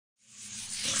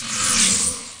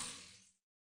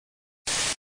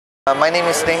My name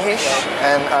is Nehesh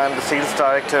and I'm the sales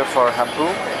director for Hampoo.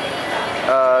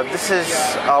 This is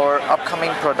our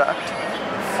upcoming product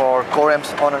for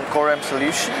on a Core M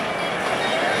solution.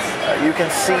 You can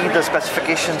see the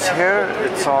specifications here.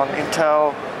 It's on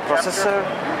Intel processor.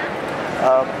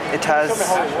 It has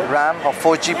RAM of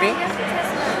 4 GB.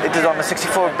 It is on a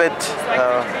 64-bit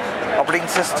operating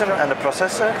system and a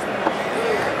processor.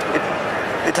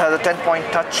 It has a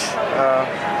 10-point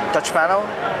touch panel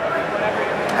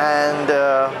and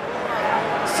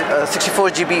 64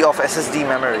 GB of SSD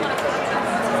memory.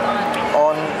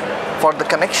 For the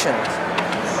connection,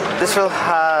 this will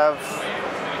have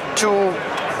two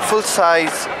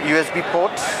full-size USB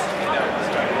ports,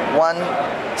 one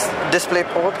display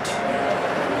port,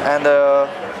 and a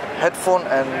headphone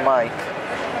and mic.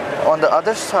 On the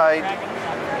other side,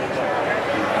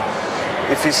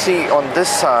 if you see on this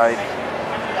side,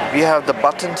 we have the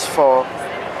buttons for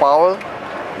power,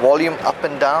 volume up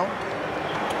and down,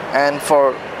 and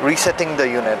for resetting the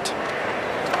unit.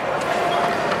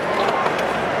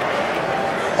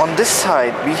 On this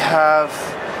side, we have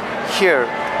here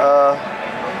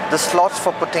the slots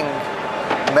for putting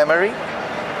memory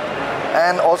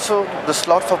and also the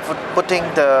slot for putting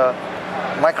the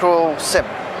micro SIM.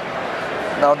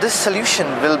 Now this solution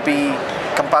will be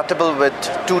compatible with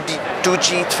 2G,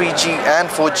 3G and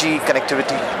 4G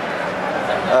connectivity.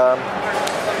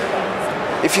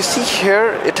 If you see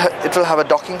here, it will have a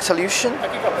docking solution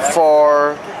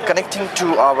for connecting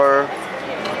to our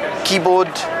keyboard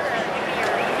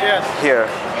here.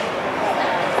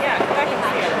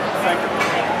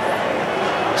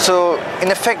 So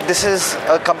in effect, this is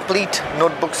a complete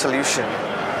notebook solution.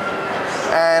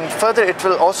 And further, it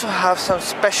will also have some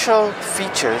special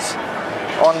features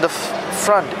on the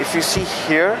front. If you see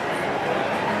here,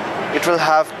 it will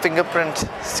have fingerprint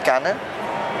scanner,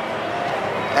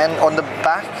 and on the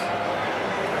back,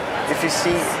 if you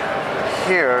see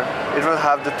here, it will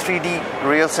have the 3D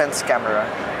Realsense camera.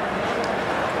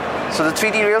 So the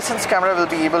 3D Realsense camera will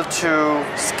be able to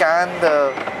scan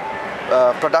the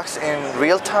products in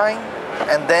real time,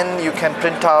 and then you can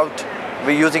print out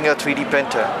using a 3D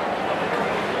printer.